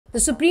The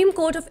Supreme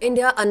Court of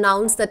India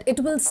announced that it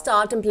will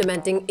start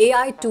implementing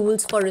AI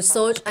tools for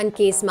research and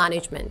case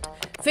management.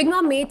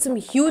 Figma made some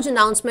huge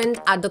announcement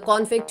at the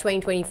Config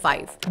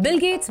 2025. Bill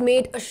Gates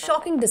made a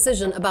shocking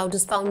decision about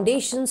his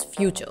foundation's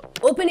future.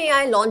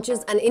 OpenAI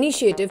launches an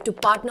initiative to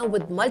partner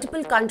with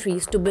multiple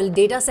countries to build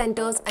data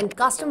centers and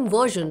custom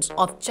versions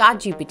of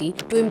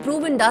ChatGPT to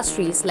improve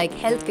industries like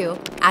healthcare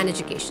and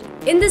education.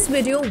 In this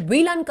video,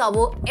 we'll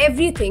uncover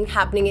everything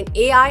happening in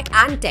AI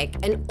and tech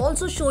and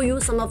also show you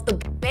some of the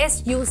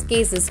best use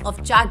cases of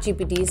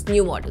ChatGPT's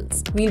new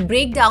models. We'll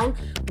break down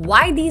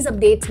why these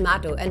updates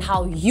matter and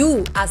how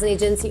you, as an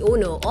agency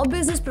owner or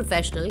business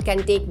professional,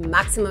 can take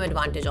maximum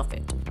advantage of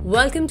it.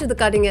 Welcome to the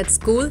Cutting Edge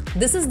School.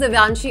 This is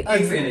Divyanshi.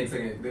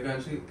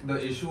 Divyanshi,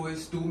 the issue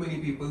is too many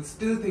people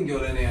still think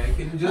you're an AI.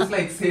 Can you just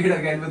say it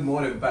again with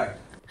more impact?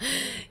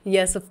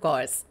 Yes, of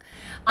course.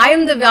 I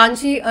am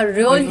Divyanshi, a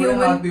real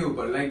human.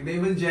 They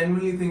will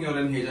genuinely think you're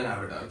an Asian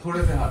avatar.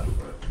 थोड़े से हाथ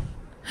ऊपर.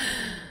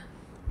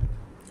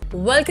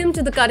 Welcome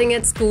to the Cutting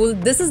Edge School.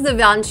 This is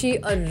Divyanshi,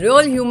 a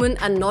real human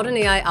and not an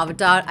AI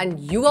avatar, and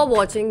you are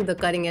watching the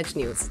Cutting Edge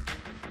News.